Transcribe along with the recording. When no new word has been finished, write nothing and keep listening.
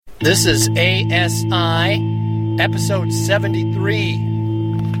This is ASI, episode 73.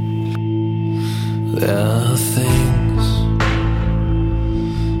 There are things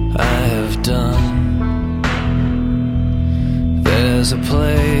I have done. There's a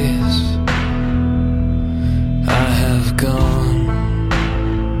place I have gone.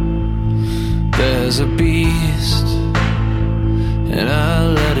 There's a beast and I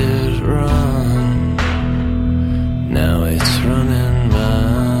let it run. Now it's running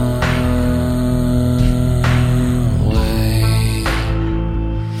my way.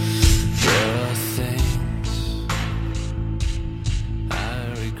 There are things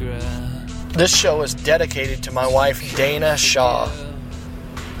I regret. This show is dedicated to my wife, Dana Shaw,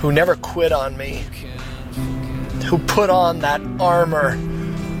 who never quit on me, who put on that armor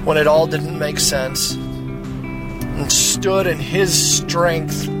when it all didn't make sense, and stood in his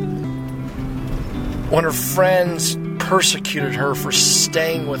strength when her friends persecuted her for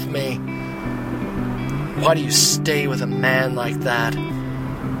staying with me. Why do you stay with a man like that?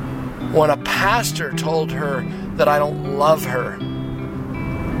 When a pastor told her that I don't love her.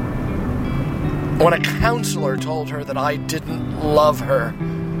 When a counselor told her that I didn't love her.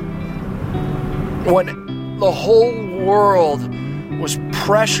 When the whole world was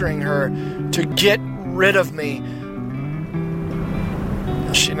pressuring her to get rid of me.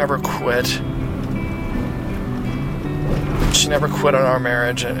 She never quit. She never quit on our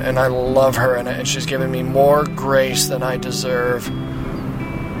marriage, and I love her, and she's given me more grace than I deserve.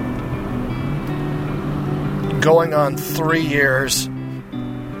 Going on 3 years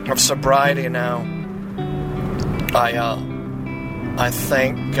of sobriety now, I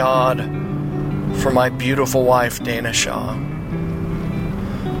thank God for my beautiful wife, Dana Shaw.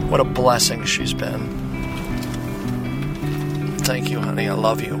 What a blessing she's been. Thank you, honey. I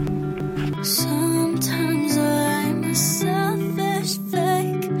love you. Sometimes I'm a selfish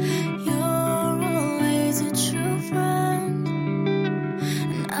fake. You're always a true friend.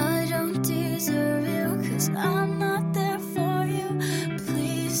 And I don't deserve you, 'cause I'm not there for you.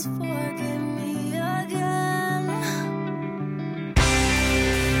 Please forgive me again.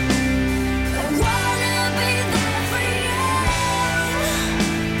 I wanna be there for you.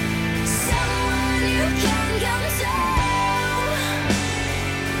 Someone you can come to.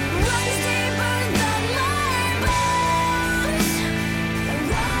 Runs deeper than my bones.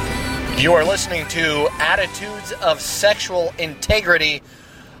 You are listening to Attitudes of Sexual Integrity.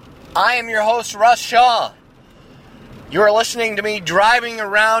 I am your host, Russ Shaw. You are listening to me driving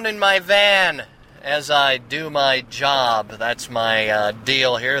around in my van as I do my job. That's my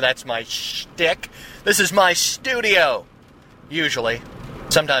deal here. That's my shtick. This is my studio, usually.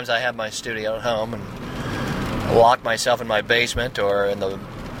 Sometimes I have my studio at home and lock myself in my basement or in the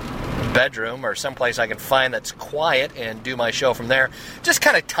bedroom or someplace I can find that's quiet and do my show from there. Just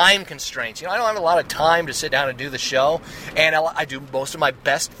kind of time constraints. I don't have a lot of time to sit down and do the show, and I do most of my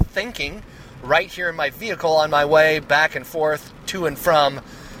best thinking right here in my vehicle on my way back and forth to and from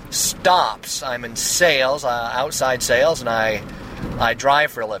stops. I'm in sales, outside sales, and I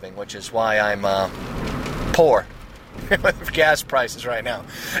drive for a living, which is why I'm poor with gas prices right now.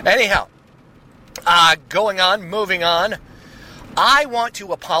 Anyhow, moving on. I want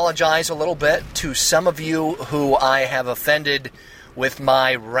to apologize a little bit to some of you who I have offended with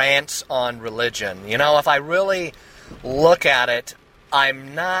my rants on religion. If I really look at it,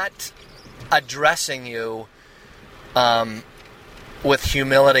 I'm not addressing you with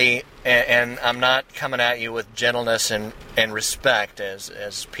humility, and I'm not coming at you with gentleness and respect,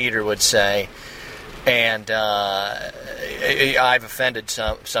 as Peter would say. And I've offended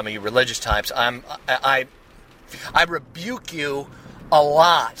some of you religious types. I rebuke you a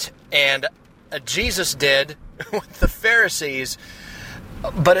lot, and Jesus did with the Pharisees.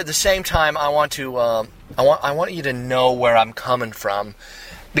 But at the same time, I want you to know where I'm coming from,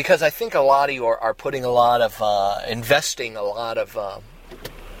 because I think a lot of you are putting a lot of investing a lot of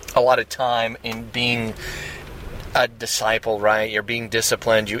time in being a disciple, right? You're being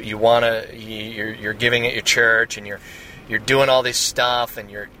disciplined. You're giving at your church, and you're doing all this stuff, and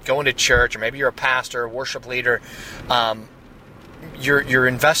you're going to church, or maybe you're a pastor, a worship leader. You're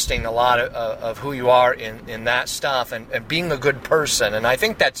investing a lot of who you are in that stuff, and being a good person. And I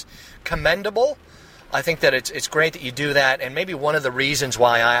think that's commendable. I think that it's great that you do that. And maybe one of the reasons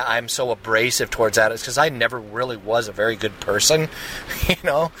why I'm so abrasive towards that is because I never really was a very good person.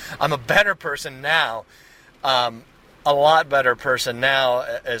 I'm a better person now. A lot better person now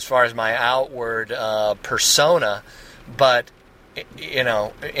as far as my outward persona. But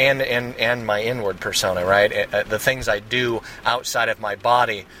and my inward persona, right? The things I do outside of my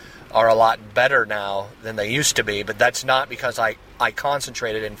body are a lot better now than they used to be, but that's not because I I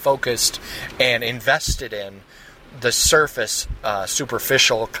concentrated and focused and invested in the surface,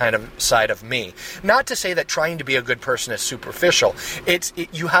 superficial kind of side of me. Not to say that trying to be a good person is superficial.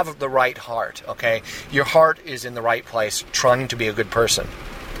 You have the right heart, okay? Your heart is in the right place, trying to be a good person.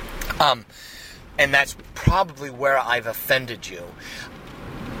 And that's probably where I've offended you.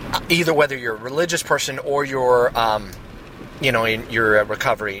 Either whether you're a religious person or you're, you're a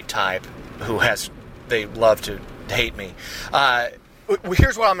recovery type they love to hate me.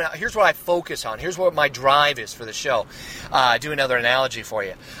 Here's what I focus on. Here's what my drive is for the show. Do another analogy for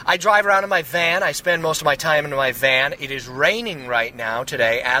you. I drive around in my van. I spend most of my time in my van. It is raining right now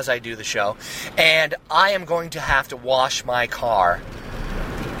today as I do the show, and I am going to have to wash my car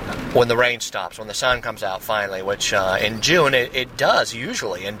when the rain stops, when the sun comes out finally, which in June, it does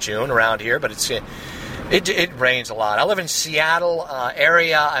usually in June around here, but it rains a lot. I live in Seattle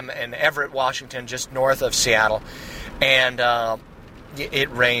area. I'm in Everett, Washington, just north of Seattle, and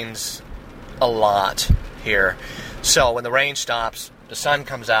it rains a lot here. So when the rain stops, the sun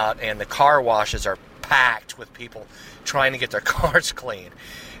comes out, and the car washes are packed with people trying to get their cars clean.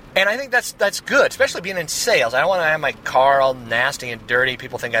 And I think that's good, especially being in sales. I don't want to have my car all nasty and dirty.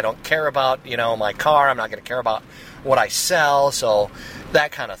 People think I don't care about, my car. I'm not going to care about what I sell, so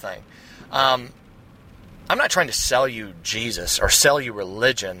that kind of thing. I'm not trying to sell you Jesus or sell you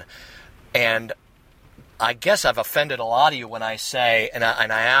religion, and I guess I've offended a lot of you when I say, and I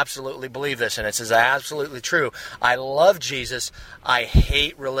absolutely believe this, and it's absolutely true, I love Jesus, I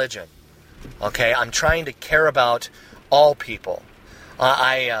hate religion. Okay, I'm trying to care about all people.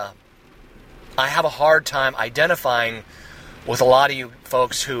 I have a hard time identifying with a lot of you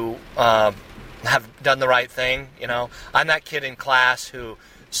folks who have done the right thing. I'm that kid in class who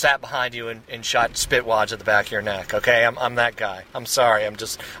sat behind you and shot spit wads at the back of your neck. Okay, I'm that guy. I'm sorry. I'm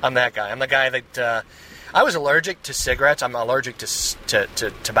that guy. I'm the guy that I was allergic to cigarettes. I'm allergic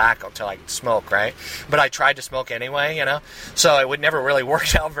to tobacco, to like smoke, right? But I tried to smoke anyway, So it would never really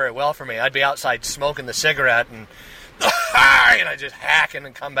work out very well for me. I'd be outside smoking the cigarette and I just hacking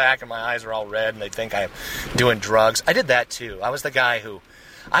and come back and my eyes are all red and they think I'm doing drugs. I did that too. I was the guy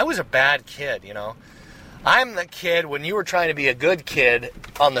I was a bad kid, I'm the kid, when you were trying to be a good kid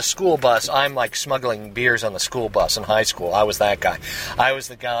on the school bus, I'm like smuggling beers on the school bus in high school. I was that guy. I was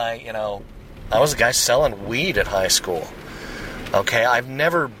the guy, I was the guy selling weed at high school. Okay, I've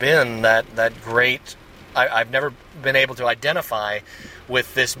never been that great. I've never been able to identify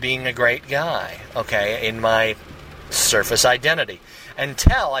with this being a great guy, okay, in my surface identity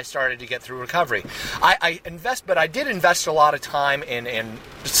until I started to get through recovery. I did invest a lot of time in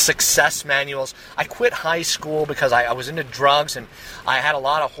success manuals. I quit high school because I was into drugs and I had a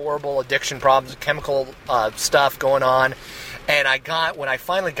lot of horrible addiction problems, chemical stuff going on. And when I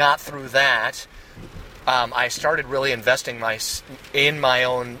finally got through that, I started really investing in my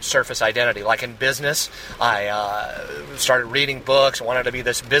own surface identity. Like in business, I started reading books. I wanted to be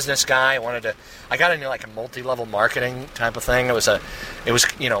this business guy. I got into like a multi-level marketing type of thing. It was the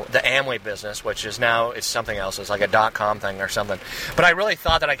Amway business, which is now it's something else. It's like a .com thing or something. But I really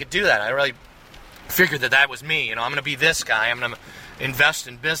thought that I could do that. I really figured that was me. I'm going to be this guy. I'm going to invest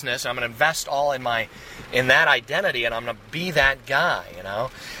in business. I'm going to invest all in that identity, and I'm going to be that guy.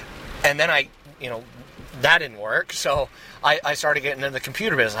 And then that didn't work, so I started getting into the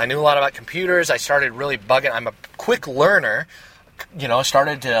computer business. I knew a lot about computers. I started really bugging. I'm a quick learner,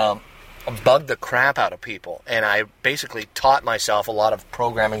 started to bug the crap out of people. And I basically taught myself a lot of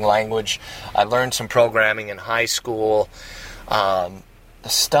programming language. I learned some programming in high school,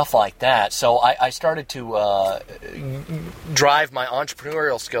 stuff like that. So I started to drive my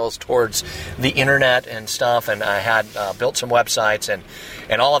entrepreneurial skills towards the internet and stuff, and I had built some websites,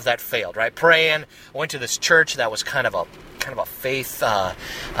 and all of that failed, right? Praying, I went to this church that was kind of a faith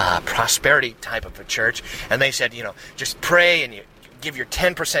prosperity type of a church, and they said, just pray and you give your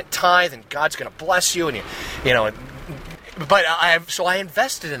 10% tithe and God's going to bless you, and but I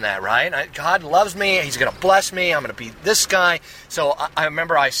invested in that, right? God loves me. He's going to bless me. I'm going to be this guy. So I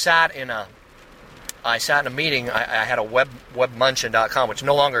remember I sat in a meeting. I had a webmuncheon.com, which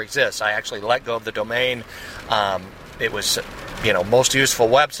no longer exists. I actually let go of the domain. It was, most useful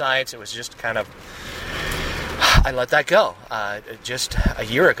websites. It was just kind of, I let that go just a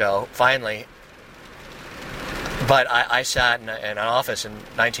year ago, finally. But I sat in an office in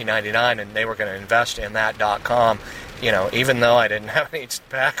 1999, and they were going to invest in that .com. Even though I didn't have any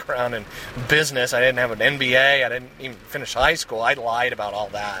background in business, I didn't have an MBA, I didn't even finish high school, I lied about all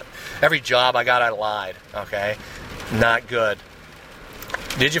that. Every job I got, I lied, okay? Not good.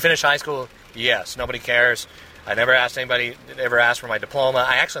 Did you finish high school? Yes. Nobody cares. I never asked anybody, ever asked for my diploma.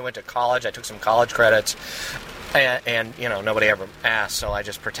 I actually went to college. I took some college credits. And nobody ever asked, so I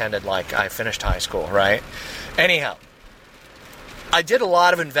just pretended like I finished high school, right? Anyhow, I did a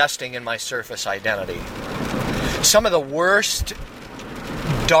lot of investing in my surface identity. Some of the worst,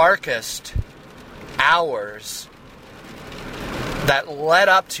 darkest hours that led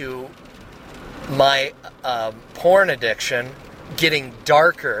up to my porn addiction getting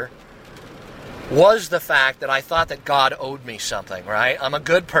darker was the fact that I thought that God owed me something, right? I'm a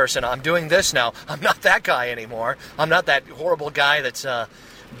good person. I'm doing this now. I'm not that guy anymore. I'm not that horrible guy that's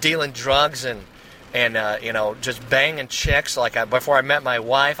dealing drugs and just banging chicks. Before I met my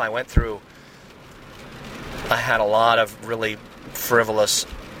wife, I had a lot of really frivolous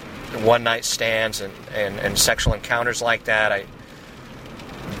one-night stands and sexual encounters like that. I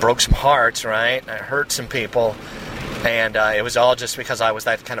broke some hearts, right? I hurt some people. And it was all just because I was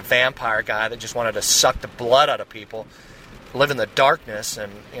that kind of vampire guy that just wanted to suck the blood out of people, live in the darkness,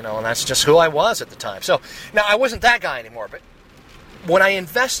 and that's just who I was at the time. So, now I wasn't that guy anymore, but when I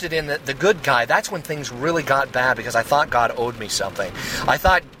invested in the good guy, that's when things really got bad, because I thought God owed me something. I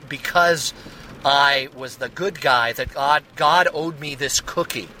thought because I was the good guy that God owed me this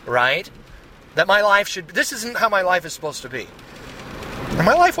cookie, right? That my life this isn't how my life is supposed to be. And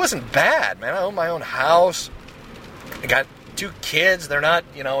my life wasn't bad, man. I own my own house. I got 2 kids. They're not,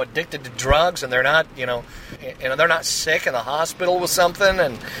 addicted to drugs, and they're not, they're not sick in the hospital with something.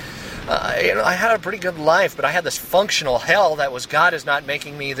 And I had a pretty good life, but I had this functional hell that was God is not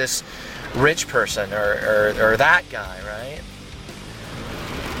making me this rich person or that guy, right?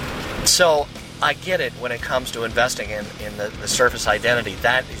 So I get it when it comes to investing in the surface identity.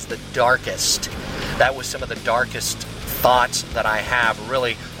 That is the darkest. That was some of the darkest thoughts that I have,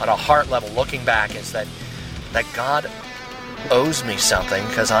 really, on a heart level, looking back, is that God owes me something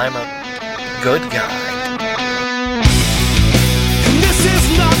because I'm a good guy. And this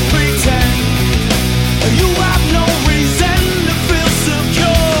is not pretend. You have no reason to feel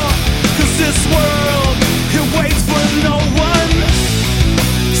secure, 'cause this world, it waits for no one.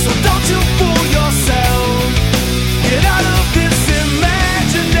 So don't you fool yourself. Get out of this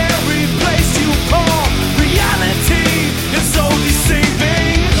imaginary place you call reality. It's so deceiving.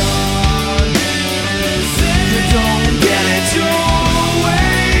 Don't get it your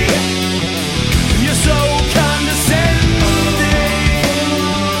way. You're so condescending,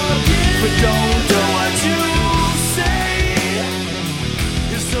 but don't do what you say.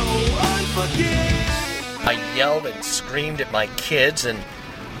 You're so unforgiving. I yelled and screamed at my kids, and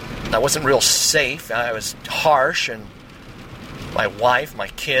I wasn't real safe. I was harsh, and my wife, my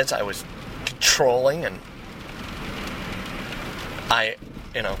kids, I was controlling, and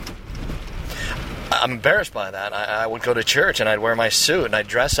I'm embarrassed by that. I would go to church and I'd wear my suit and I'd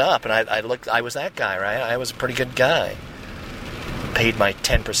dress up and I was that guy, right? I was a pretty good guy. Paid my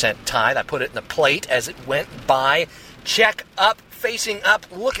 10% tithe. I put it in the plate as it went by. Check up, facing up.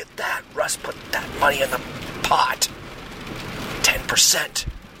 Look at that. Russ put that money in the pot. 10%.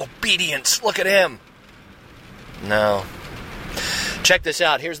 Obedience. Look at him. No. Check this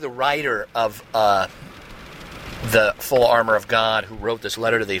out. Here's the writer of the Full Armor of God who wrote this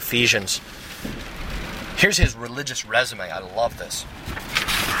letter to the Ephesians. Here's his religious resume. I love this.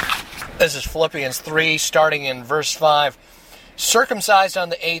 This is Philippians 3, starting in verse 5. Circumcised on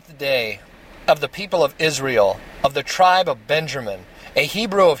the 8th day, of the people of Israel, of the tribe of Benjamin, a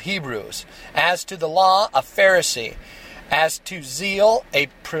Hebrew of Hebrews, as to the law, a Pharisee, as to zeal, a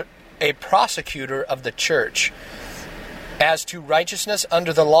prosecutor of the church, as to righteousness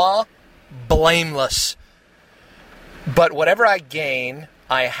under the law, blameless. But whatever I gain,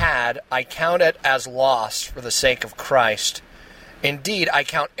 I count it as loss for the sake of Christ. Indeed, I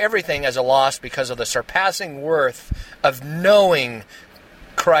count everything as a loss because of the surpassing worth of knowing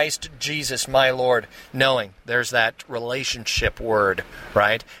Christ Jesus my Lord. Knowing, there's that relationship word,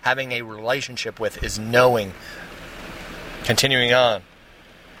 right? Having a relationship with is knowing. Continuing on.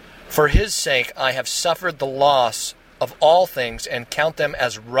 For his sake I have suffered the loss of all things and count them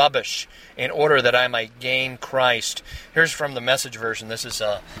as rubbish in order that I might gain Christ. Here's from the Message version. This is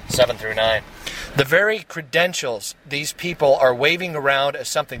 7 through 9. The very credentials these people are waving around as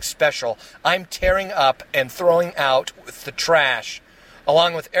something special, I'm tearing up and throwing out with the trash,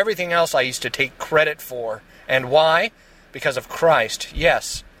 along with everything else I used to take credit for. And why? Because of Christ.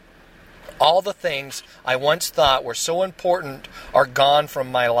 Yes. All the things I once thought were so important are gone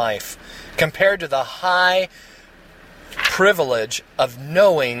from my life, compared to the high privilege of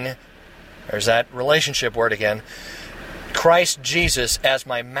knowing, there's that relationship word again, Christ Jesus as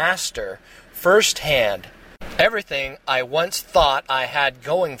my master firsthand. Everything I once thought I had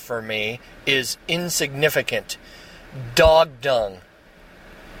going for me is insignificant. Dog dung.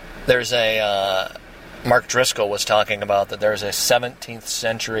 There's a Mark Driscoll was talking about that there's a 17th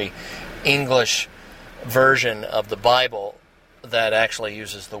century English version of the Bible that actually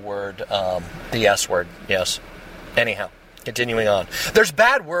uses the word, the S word, yes. Anyhow, continuing on. There's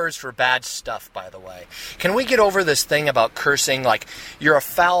bad words for bad stuff, by the way. Can we get over this thing about cursing? Like, you're a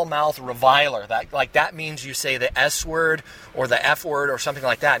foul-mouthed reviler. That means you say the S word or the F word or something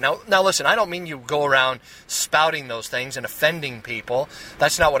like that. Now listen, I don't mean you go around spouting those things and offending people.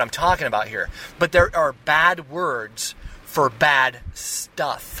 That's not what I'm talking about here. But there are bad words for bad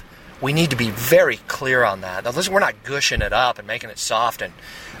stuff. We need to be very clear on that. Now, listen, we're not gushing it up and making it soft and,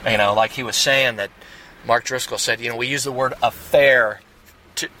 like he was saying that Mark Driscoll said, we use the word affair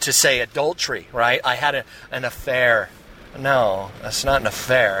to say adultery, right? I had an affair. No, that's not an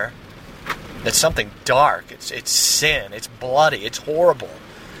affair. It's something dark. It's sin. It's bloody. It's horrible.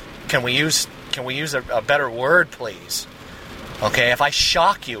 Can we use a better word, please? Okay, if I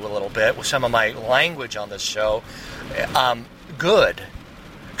shock you a little bit with some of my language on this show, good.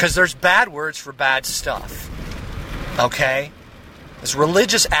 Because there's bad words for bad stuff. Okay? This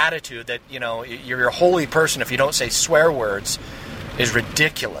religious attitude that, you're a holy person if you don't say swear words is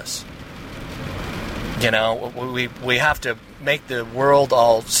ridiculous. We have to make the world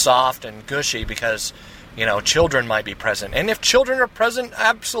all soft and gushy because, children might be present. And if children are present,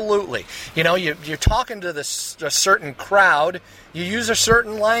 absolutely. You're talking to a certain crowd, you use a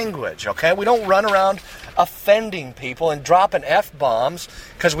certain language, okay? We don't run around offending people and dropping F-bombs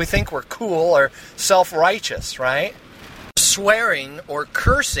because we think we're cool or self-righteous, right? Swearing or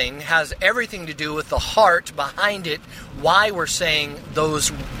cursing has everything to do with the heart behind it, why we're saying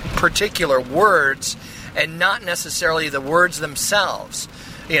those particular words and not necessarily the words themselves.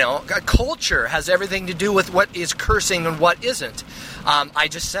 Culture has everything to do with what is cursing and what isn't. I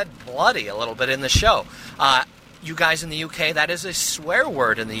just said bloody a little bit in the show. You guys in the UK, that is a swear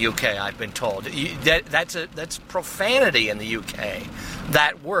word in the UK, I've been told. That's profanity in the UK.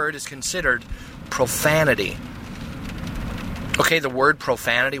 That word is considered profanity. Okay, the word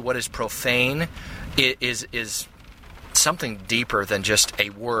profanity, what is profane, is something deeper than just a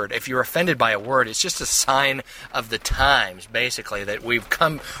word. If you're offended by a word, it's just a sign of the times, basically, that we've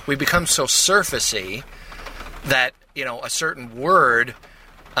become so surfacey that, a certain word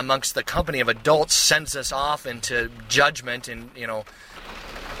amongst the company of adults sends us off into judgment and,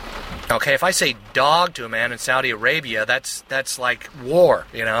 okay, if I say dog to a man in Saudi Arabia, that's like war,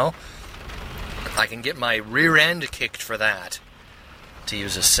 I can get my rear end kicked for that, to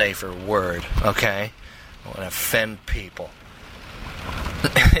use a safer word, okay? I want to offend people.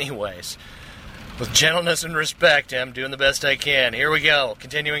 Anyways, with gentleness and respect, I'm doing the best I can. Here we go,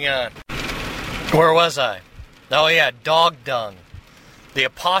 continuing on. Where was I? Oh yeah, dog dung. The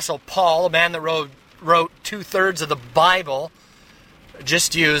Apostle Paul, a man that wrote 2/3 of the Bible,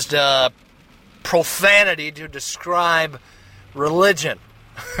 just used profanity to describe religion,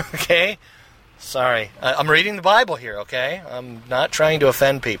 okay? Sorry. I'm reading the Bible here, okay? I'm not trying to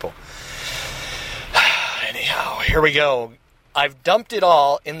offend people. Anyhow, here we go. I've dumped it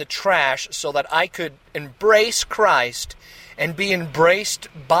all in the trash so that I could embrace Christ and be embraced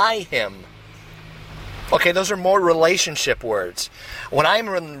by Him. Okay, those are more relationship words. When I'm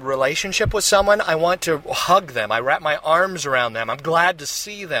in a relationship with someone, I want to hug them. I wrap my arms around them. I'm glad to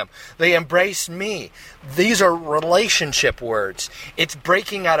see them. They embrace me. These are relationship words. It's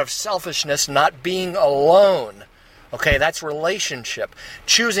breaking out of selfishness, not being alone. Okay, that's relationship.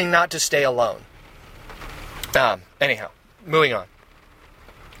 Choosing not to stay alone. Anyhow, moving on.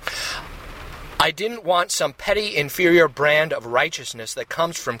 I didn't want some petty, inferior brand of righteousness that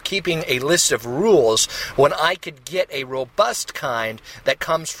comes from keeping a list of rules when I could get a robust kind that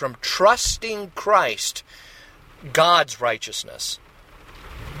comes from trusting Christ, God's righteousness.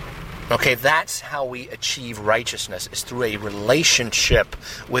 Okay, that's how we achieve righteousness, is through a relationship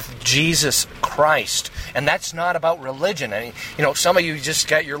with Jesus Christ. And that's not about religion. I mean, some of you just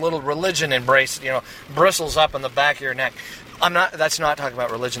got your little religion embrace, bristles up on the back of your neck. That's not talking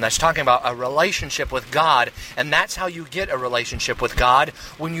about religion. That's talking about a relationship with God. And that's how you get a relationship with God,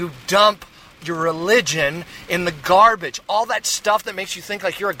 when you dump your religion in the garbage. All that stuff that makes you think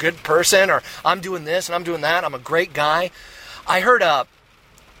like you're a good person, or I'm doing this and I'm doing that, I'm a great guy. I heard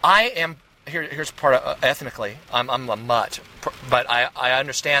here's part of, ethnically, I'm a mutt. But I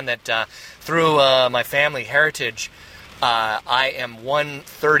understand that through my family heritage, I am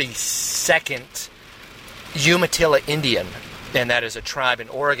 132nd Umatilla Indian, and that is a tribe in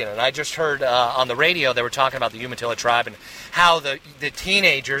Oregon. And I just heard on the radio they were talking about the Umatilla tribe and how the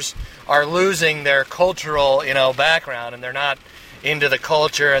teenagers are losing their cultural background, and they're not into the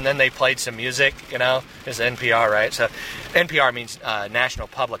culture, and then they played some music, It's NPR, right? So NPR means National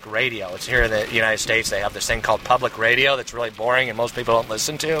Public Radio. It's here in the United States. They have this thing called public radio that's really boring and most people don't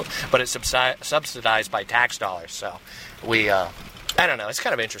listen to, but it's subsidized by tax dollars. So we... I don't know. It's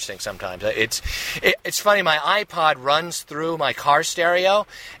kind of interesting sometimes. It's funny. My iPod runs through my car stereo,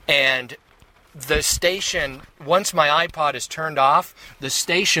 and the station, once my iPod is turned off, the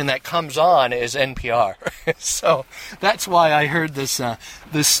station that comes on is NPR. So that's why I heard this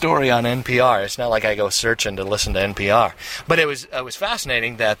story on NPR. It's not like I go searching to listen to NPR. But it was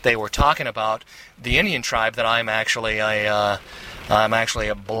fascinating that they were talking about the Indian tribe that I'm actually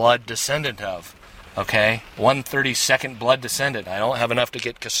a blood descendant of. Okay, 132nd blood descendant. I don't have enough to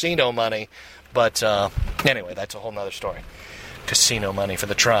get casino money, but anyway, that's a whole nother story. Casino money for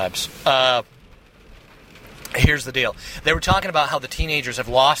the tribes. Here's the deal. They were talking about how the teenagers have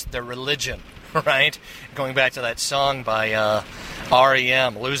lost their religion, right? Going back to that song by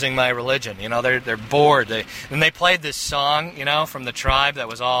REM, Losing My Religion. They're bored. And they played this song, from the tribe that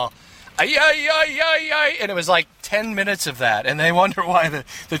was all... and it was like 10 minutes of that, and they wonder why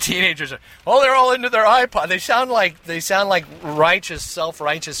the teenagers are, they're all into their iPod. They sound like righteous,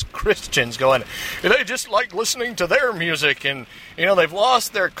 self-righteous Christians going, they just like listening to their music, and they've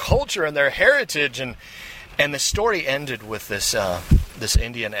lost their culture and their heritage, and the story ended with this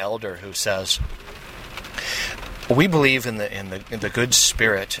Indian elder who says, we believe in the good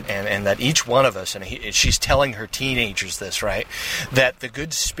spirit, and that each one of us, and she's telling her teenagers this, right? That the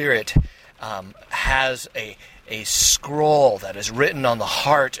good spirit has a scroll that is written on the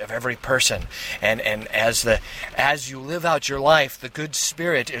heart of every person, and as you live out your life, the good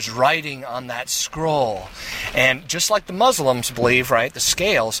spirit is writing on that scroll, and just like the Muslims believe, right? The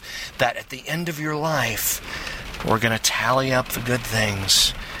scales, that at the end of your life, we're going to tally up the good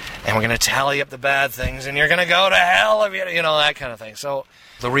things. And we're going to tally up the bad things, and you're going to go to hell, if that kind of thing. So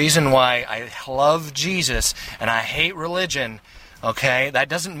the reason why I love Jesus and I hate religion, okay, that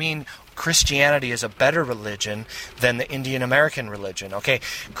doesn't mean Christianity is a better religion than the Indian American religion, okay?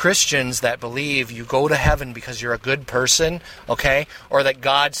 Christians that believe you go to heaven because you're a good person, okay, or that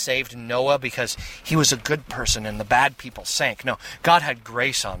God saved Noah because he was a good person and the bad people sank. No, God had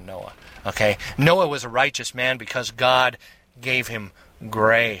grace on Noah, okay? Noah was a righteous man because God gave him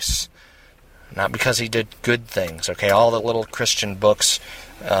grace, not because he did good things, okay? All the little Christian books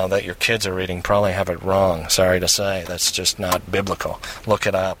that your kids are reading probably have it wrong. Sorry to say, that's just not biblical. Look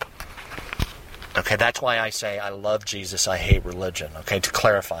it up. Okay, that's why I say I love Jesus, I hate religion, okay, to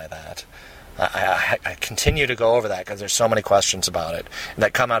clarify that. I continue to go over that because there's so many questions about it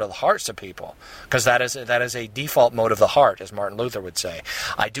that come out of the hearts of people, because that is a default mode of the heart, as Martin Luther would say.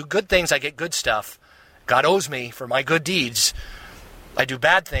 I do good things, I get good stuff. God owes me for my good deeds. I do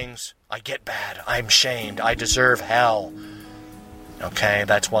bad things, I get bad. I'm shamed. I deserve hell. Okay,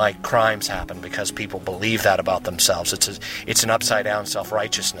 that's why crimes happen, because people believe that about themselves. It's an upside-down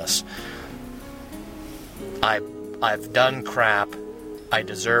self-righteousness. I've done crap. I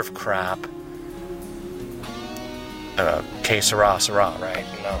deserve crap. Que sera, sera, right?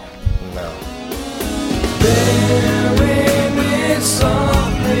 No. There is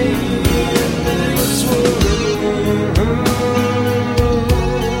something in this world.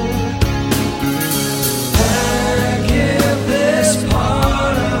 I give this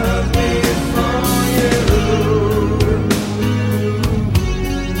part of me for you.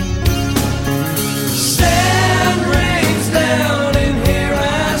 Sand rains down and here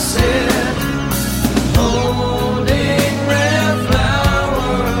I sit, holding red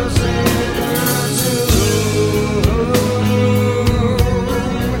flowers in her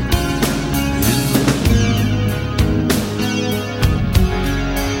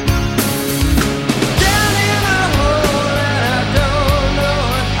down in a hole and I don't know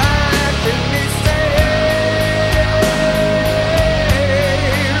if I can be saved.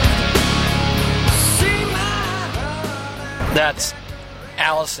 See my heart. That's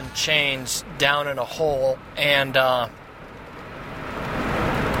Alice in Chains, Down in a Hole, and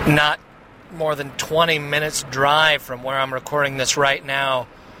not more than 20 minutes drive from where I'm recording this right now.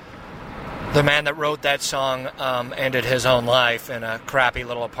 The man that wrote that song ended his own life in a crappy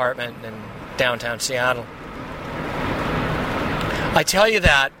little apartment in downtown Seattle. I tell you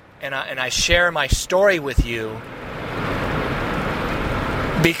that, and I share my story with you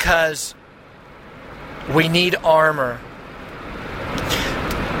because we need armor.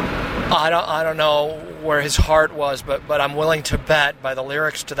 I don't know where his heart was, but I'm willing to bet by the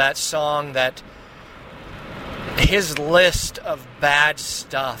lyrics to that song that his list of bad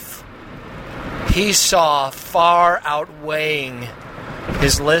stuff he saw far outweighing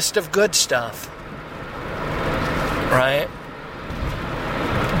his list of good stuff. Right?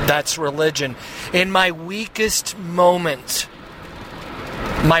 That's religion. In my weakest moment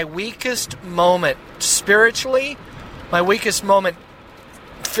spiritually, my weakest moment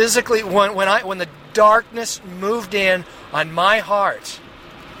physically, when the darkness moved in on my heart,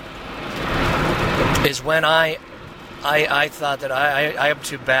 is when I thought that I am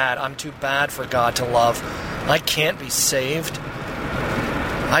too bad. I'm too bad for God to love. I can't be saved.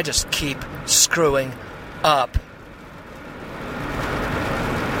 I just keep screwing up.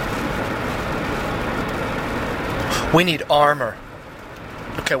 We need armor.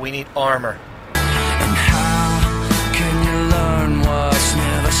 Okay, we need armor. And how can you learn what's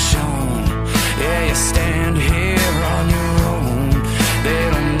never shown? Yeah, you stand here on your own. They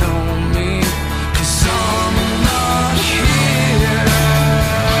don't know me, 'cause I'm not here.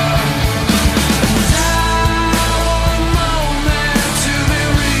 And I want a moment to be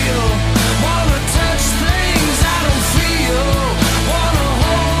real. Wanna touch things I don't feel. Wanna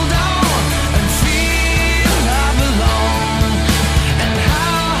hold on and feel I belong. And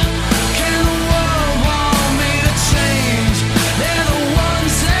how can the world want me to change? They're the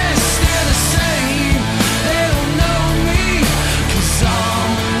ones that stay the same. They don't know me, 'cause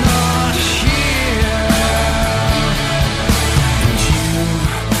I'm not here. And you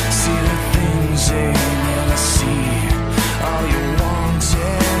see the things they never see. All you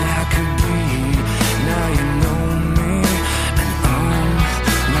wanted I could be. Now you know me, and I'm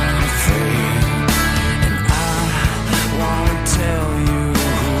not afraid. And I wanna tell you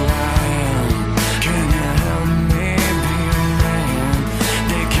who I am. Can you help me be a man?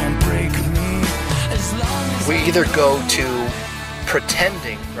 They can't break me as long as We either go to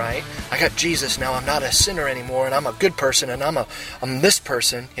pretending, right? I got Jesus now, I'm not a sinner anymore, and I'm a good person, and I'm this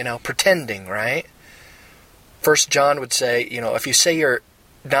person, pretending, right? 1 John would say, if you say you're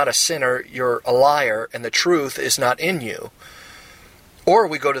not a sinner, you're a liar, and the truth is not in you. Or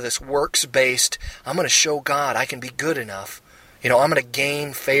we go to this works-based, I'm going to show God I can be good enough. I'm going to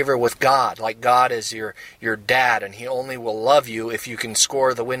gain favor with God, like God is your dad, and He only will love you if you can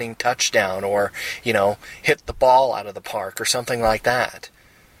score the winning touchdown or, hit the ball out of the park or something like that.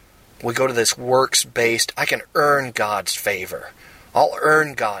 We go to this works-based, I can earn God's favor. I'll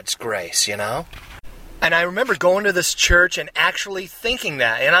earn God's grace, And I remember going to this church and actually thinking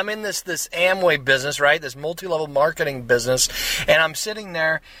that. And I'm in this Amway business, right? This multi-level marketing business. And I'm sitting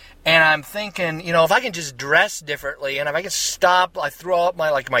there and I'm thinking, if I can just dress differently and if I can stop, I throw up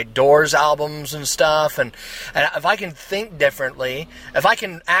my Doors albums and stuff. And if I can think differently, if I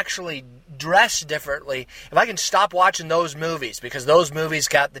can actually dress differently, if I can stop watching those movies because those movies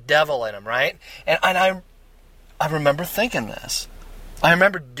got the devil in them, right? And I remember thinking this. I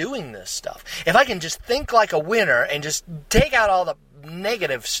remember doing this stuff. If I can just think like a winner and just take out all the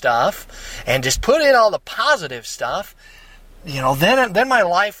negative stuff and just put in all the positive stuff, then my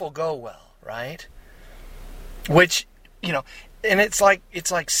life will go well, right? Which, and it's like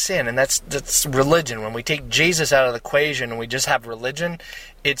sin, and that's religion. When we take Jesus out of the equation and we just have religion,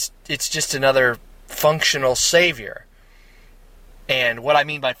 it's just another functional savior. And what I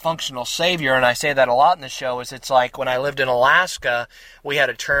mean by functional savior, and I say that a lot in the show, is it's like when I lived in Alaska, we had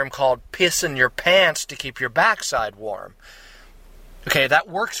a term called piss in your pants to keep your backside warm. Okay, that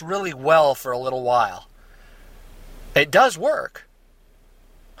works really well for a little while. It does work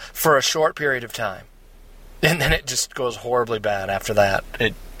for a short period of time. And then it just goes horribly bad after that.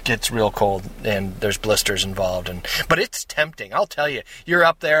 It gets real cold and there's blisters involved. But it's tempting, I'll tell you. You're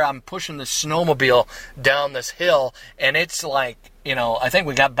up there, I'm pushing this snowmobile down this hill, and it's like, I think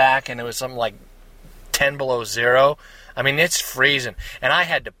we got back and it was something like 10 below zero. I mean, it's freezing. And I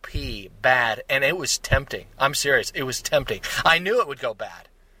had to pee bad, and it was tempting. I'm serious, it was tempting. I knew it would go bad.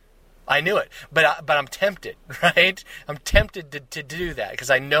 I knew it. But I'm tempted, right? I'm tempted to do that because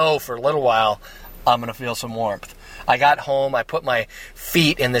I know for a little while I'm going to feel some warmth. I got home, I put my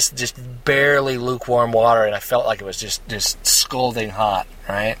feet in this just barely lukewarm water, and I felt like it was just scalding hot,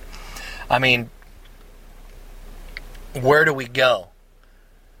 right? I mean, where do we go?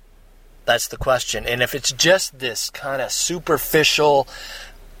 That's the question. And if it's just this kind of superficial,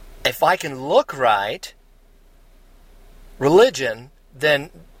 if I can look right, religion, then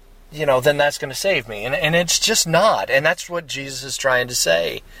that's going to save me. And it's just not. And that's what Jesus is trying to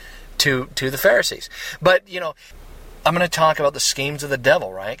say to the Pharisees. But, I'm going to talk about the schemes of the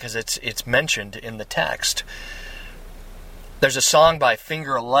devil, right? Because it's mentioned in the text. There's a song by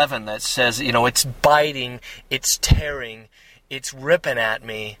Finger 11 that says, it's biting, it's tearing, it's ripping at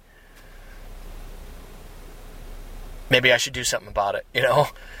me. Maybe I should do something about it,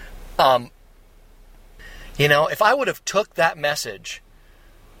 if I would have took that message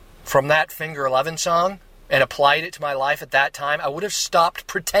from that Finger 11 song and applied it to my life at that time, I would have stopped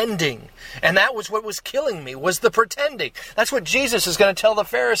pretending. And that was what was killing me, was the pretending. That's what Jesus is going to tell the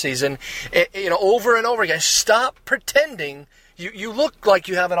Pharisees, and over and over again. Stop pretending. You look like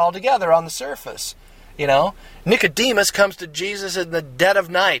you have it all together on the surface. Nicodemus comes to Jesus in the dead of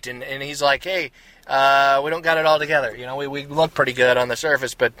night, and he's like, hey, we don't got it all together. We look pretty good on the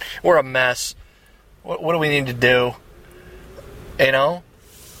surface, but we're a mess. What do we need to do? And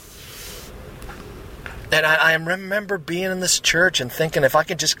I remember being in this church and thinking, if I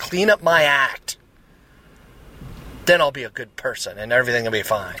could just clean up my act, then I'll be a good person and everything will be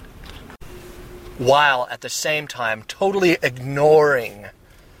fine. While at the same time totally ignoring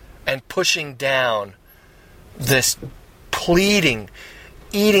and pushing down this pleading,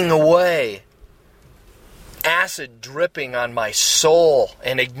 eating away, acid dripping on my soul,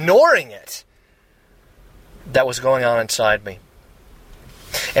 and ignoring it that was going on inside me.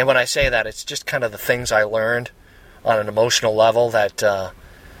 And when I say that, it's just kind of the things I learned on an emotional level that, that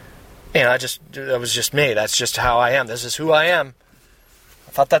was just me. That's just how I am. This is who I am.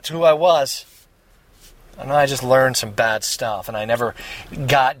 I thought that's who I was. And I just learned some bad stuff, and I never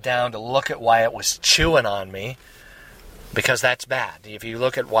got down to look at why it was chewing on me, because that's bad. If you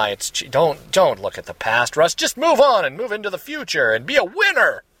look at why it's don't look at the past, Russ. Just move on and move into the future and be a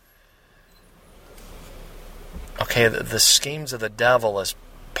winner. Okay, the schemes of the devil is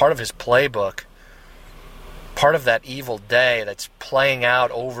part of his playbook, part of that evil day that's playing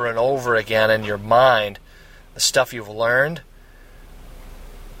out over and over again in your mind, the stuff you've learned,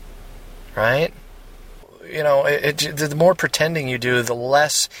 right? The more pretending you do, the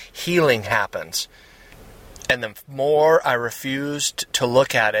less healing happens. And the more I refused to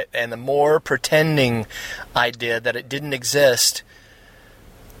look at it, and the more pretending I did that it didn't exist,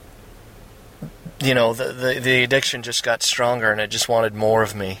 the addiction just got stronger, and it just wanted more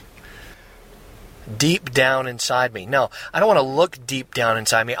of me. Deep down inside me. No, I don't want to look deep down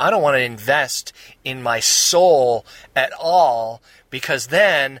inside me. I don't want to invest in my soul at all, because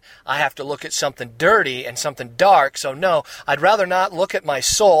then I have to look at something dirty and something dark. So no, I'd rather not look at my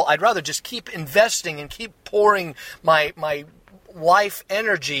soul. I'd rather just keep investing and keep pouring my life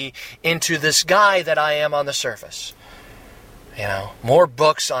energy into this guy that I am on the surface. More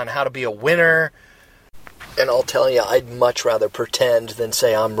books on how to be a winner. And I'll tell you, I'd much rather pretend than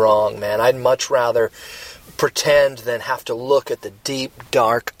say I'm wrong, man. I'd much rather pretend than have to look at the deep,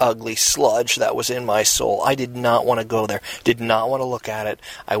 dark, ugly sludge that was in my soul. I did not want to go there. Did not want to look at it.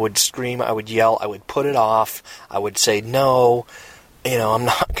 I would scream. I would yell. I would put it off. I would say, no, I'm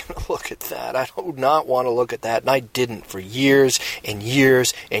not going to look at that. I do not want to look at that. And I didn't for years and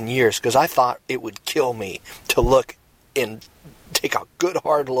years and years, because I thought it would kill me to look and take a good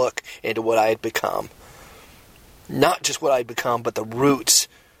hard look into what I had become. Not just what I'd become, but the roots,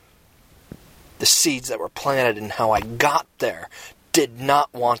 the seeds that were planted and how I got there. Did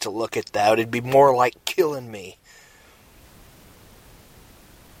not want to look at that. It'd be more like killing me.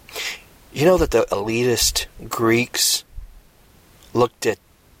 You know that the elitist Greeks looked at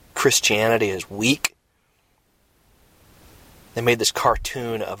Christianity as weak? They made this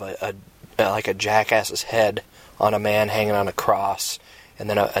cartoon of like a jackass's head on a man hanging on a cross, and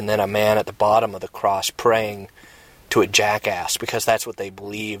then a man at the bottom of the cross praying to a jackass, because that's what they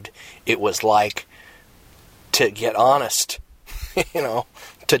believed it was like to get honest,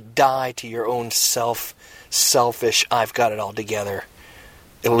 to die to your own selfish, I've got it all together,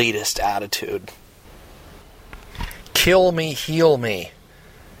 elitist attitude. Kill me, heal me.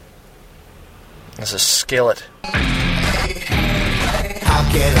 There's a skillet. How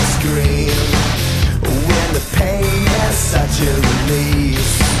can I scream when the pain is such a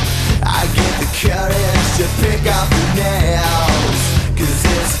release? I get the courage to pick up the nails, 'cause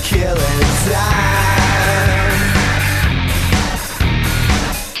it's killing time.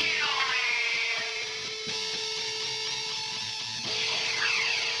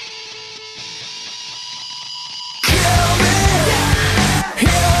 Kill me,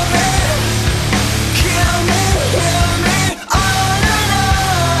 heal me, kill me, heal me, on and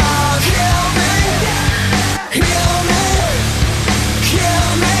on. Kill me, heal me, kill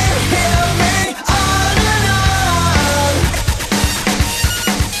me, heal me, on and on.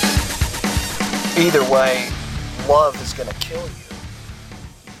 Either way, love is going to kill you.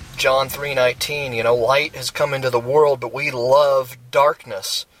 John 3:19, light has come into the world, but we love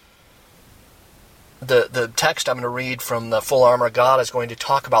darkness. The text I'm going to read from the Full Armor of God is going to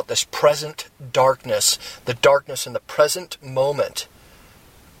talk about this present darkness, the darkness in the present moment.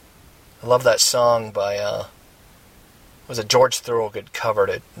 I love that song by, was it George Thorogood covered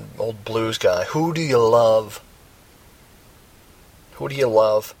it, old blues guy. Who do you love? Who do you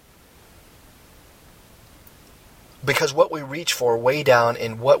love? Because what we reach for way down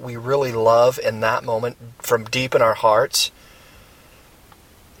in what we really love in that moment from deep in our hearts,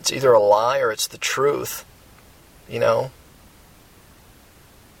 it's either a lie or it's the truth, you know?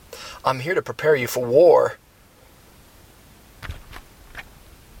 I'm here to prepare you for war.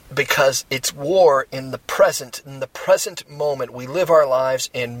 Because it's war in the present moment. We live our lives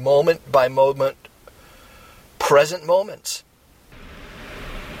in moment by moment, present moments.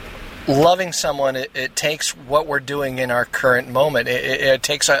 Loving someone, it takes what we're doing in our current moment.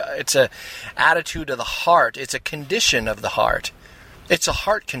 It's a attitude of the heart. It's a condition of the heart. It's a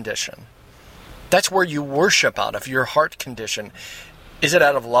heart condition. That's where you worship out of, your heart condition. Is it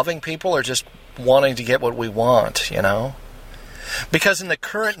out of loving people or just wanting to get what we want, you know? Because in the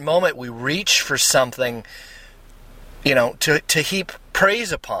current moment we reach for something, you know, to heap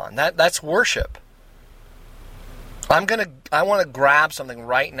praise upon. That's worship. I want to grab something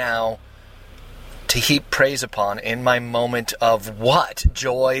right now to heap praise upon in my moment of what?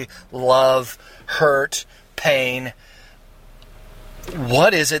 Joy, love, hurt, pain.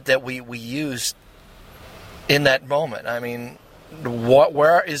 What is it that we use in that moment? I mean,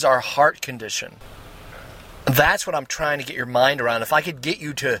 where is our heart condition? That's what I'm trying to get your mind around. If I could get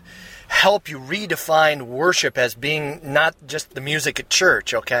you to help you redefine worship as being not just the music at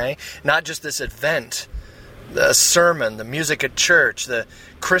church, okay? Not just this event, the sermon, the music at church, the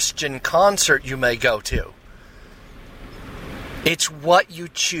Christian concert you may go to. It's what you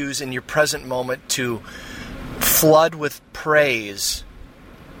choose in your present moment to flood with praise,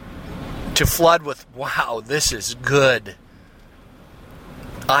 to flood with, wow, this is good.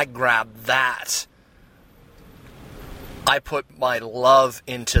 I grabbed that. I put my love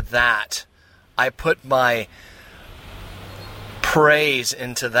into that. I put my praise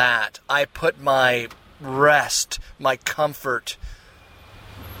into that. I put my rest, my comfort.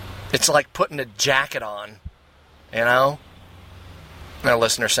 It's like putting a jacket on, you know? A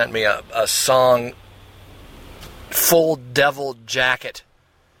listener sent me a song, Full Devil Jacket.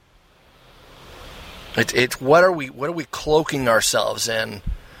 It's what are we cloaking ourselves in?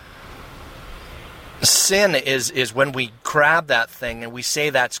 Sin is when we grab that thing and we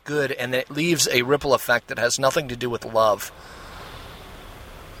say that's good, and it leaves a ripple effect that has nothing to do with love.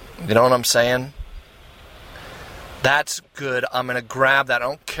 You know what I'm saying? That's good. I'm going to grab that. I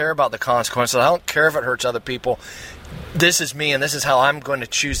don't care about the consequences. I don't care if it hurts other people. This is me, and this is how I'm going to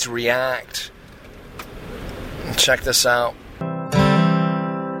choose to react. Check this out.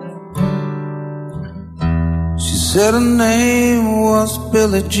 She said her name was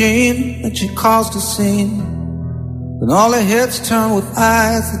Billie Jean, and she caused a scene. Then all her heads turned with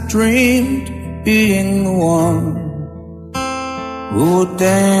eyes that dreamed of being the one who would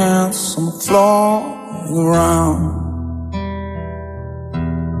dance on the floor around.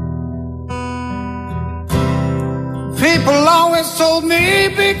 People always told me,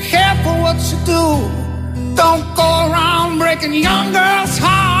 be careful what you do. Don't go around breaking young girls'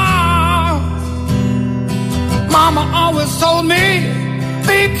 hearts. Mama always told me,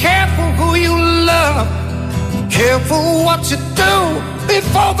 be careful who you love. Be careful what you do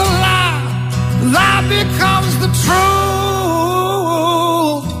before the lie becomes the truth.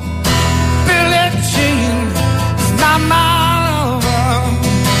 Billie Jean is not my lover.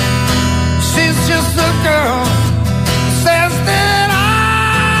 She's just a girl who says that I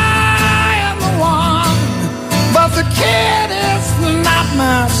am the one, but the kid is not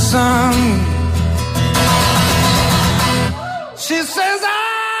my son. She says I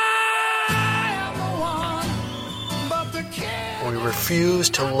am the one, but the kid. We refuse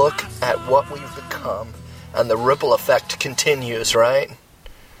to look at what we've become, and the ripple effect continues, right?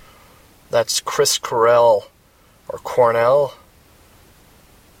 That's Chris Cornell, or Cornell.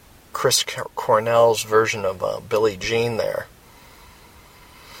 Chris Cornell's version of Billie Jean there.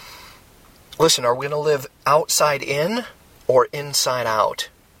 Listen, are we going to live outside in or inside out?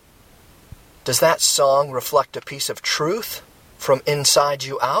 Does that song reflect a piece of truth from inside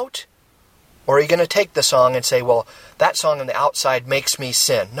you out? Or are you going to take the song and say, well, that song on the outside makes me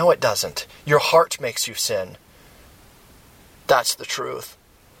sin? No, it doesn't. Your heart makes you sin. That's the truth.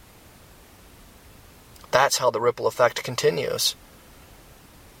 That's how the ripple effect continues.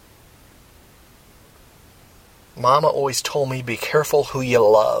 Mama always told me, be careful who you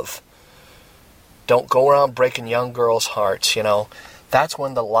love. Don't go around breaking young girls' hearts, you know. That's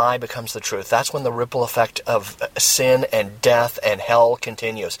when the lie becomes the truth. That's when the ripple effect of sin and death and hell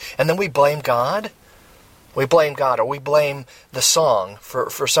continues. And then we blame God. We blame God, or we blame the song for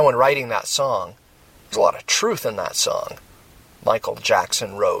someone writing that song. There's a lot of truth in that song. Michael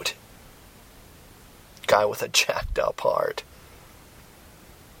Jackson wrote. Guy with a jacked up heart.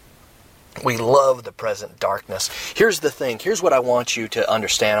 We love the present darkness. Here's the thing. Here's what I want you to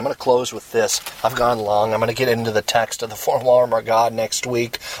understand. I'm going to close with this. I've gone long. I'm going to get into the text of the Full Armor of God next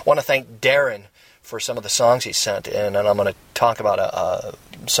week. I want to thank Darren for some of the songs he sent in, and I'm going to talk about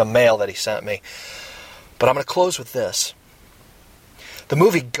some mail that he sent me. But I'm going to close with this. The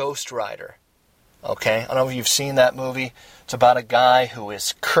movie Ghost Rider. Okay? I don't know if you've seen that movie. It's about a guy who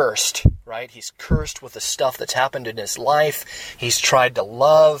is cursed, right? He's cursed with the stuff that's happened in his life. He's tried to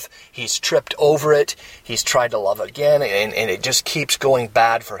love. He's tripped over it. He's tried to love again, and it just keeps going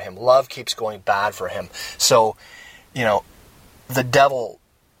bad for him. Love keeps going bad for him. So, the devil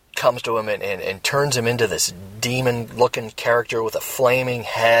comes to him and turns him into this demon-looking character with a flaming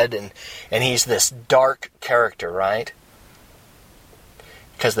head, and he's this dark character, right?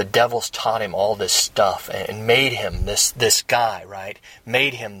 Because the devil's taught him all this stuff and made him this guy, right?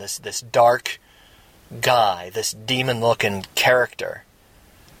 Made him this dark guy, this demon-looking character.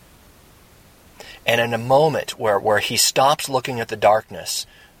 And in a moment where he stops looking at the darkness,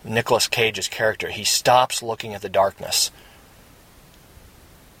 Nicolas Cage's character, he stops looking at the darkness.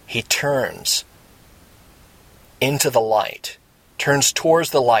 He turns into the light, turns towards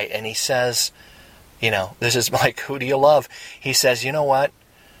the light, and he says, this is like, who do you love? He says, you know what?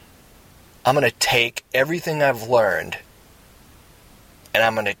 I'm going to take everything I've learned and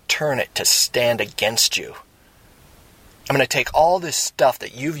I'm going to turn it to stand against you. I'm going to take all this stuff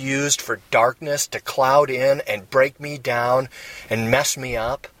that you've used for darkness to cloud in and break me down and mess me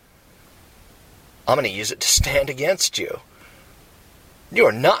up. I'm going to use it to stand against you. You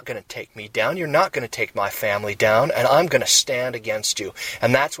are not going to take me down. You're not going to take my family down, and I'm going to stand against you.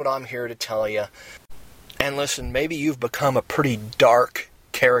 And that's what I'm here to tell you. And listen, maybe you've become a pretty dark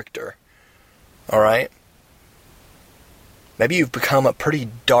character. All right? Maybe you've become a pretty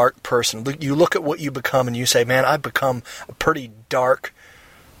dark person. You look at what you become and you say, man, I've become a pretty dark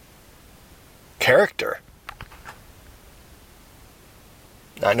character.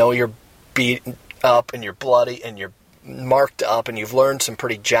 I know you're beaten up and you're bloody and you're marked up and you've learned some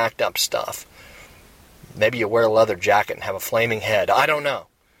pretty jacked up stuff. Maybe you wear a leather jacket and have a flaming head. I don't know.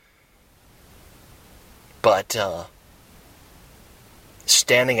 But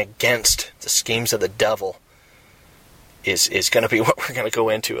standing against the schemes of the devil is going to be what we're going to go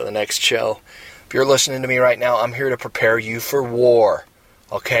into in the next show. If you're listening to me right now, I'm here to prepare you for war.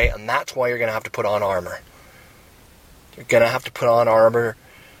 Okay? And that's why you're going to have to put on armor. You're going to have to put on armor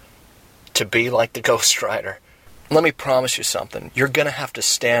to be like the Ghost Rider. Let me promise you something. You're going to have to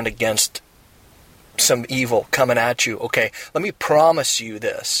stand against some evil coming at you. Okay, let me promise you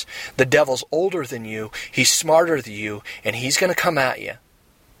this. The devil's older than you, he's smarter than you, and he's going to come at you.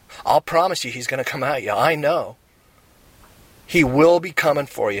 I'll promise you he's going to come at you. I know. He will be coming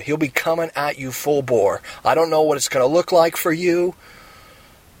for you. He'll be coming at you full bore. I don't know what it's going to look like for you,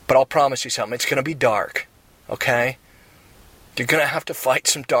 but I'll promise you something. It's going to be dark. Okay? You're going to have to fight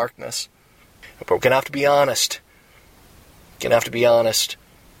some darkness. But we're going to have to be honest. Going to have to be honest.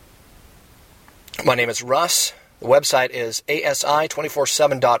 My name is Russ. The website is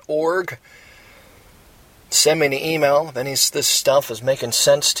asi247.org. Send me an email if any of this stuff is making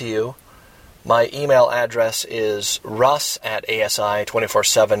sense to you. My email address is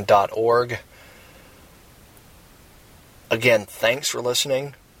russ@asi247.org. Again, thanks for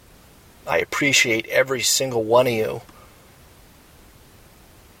listening. I appreciate every single one of you.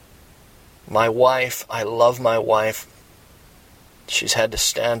 My wife, I love my wife. She's had to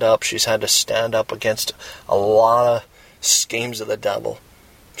stand up. She's had to stand up against a lot of schemes of the devil.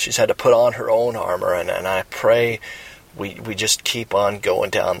 She's had to put on her own armor, and I pray we just keep on going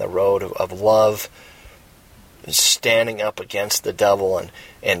down the road of love, standing up against the devil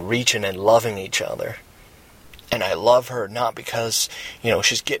and reaching and loving each other. And I love her not because,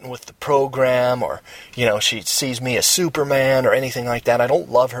 she's getting with the program or, she sees me as Superman or anything like that. I don't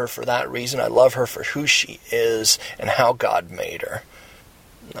love her for that reason. I love her for who she is and how God made her.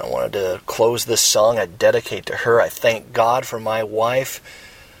 I wanted to close this song I dedicate to her. I thank God for my wife.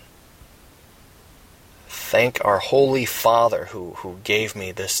 Thank our Holy Father who gave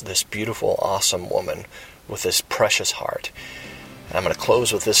me this beautiful, awesome woman with this precious heart. And I'm going to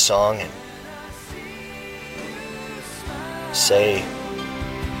close with this song and say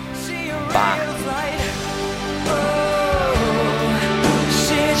bye.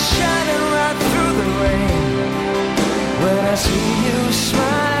 She's shining right through the rain. When I see you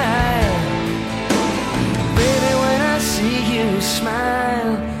smile, baby, when I see you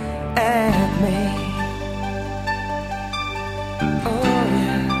smile at me. Oh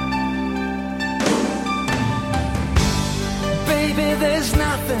yeah. Baby, there's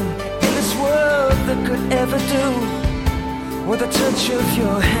nothing in this world that could ever do what the touch of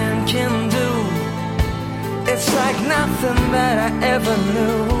your hand can do. nothing that I ever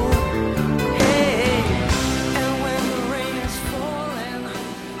knew.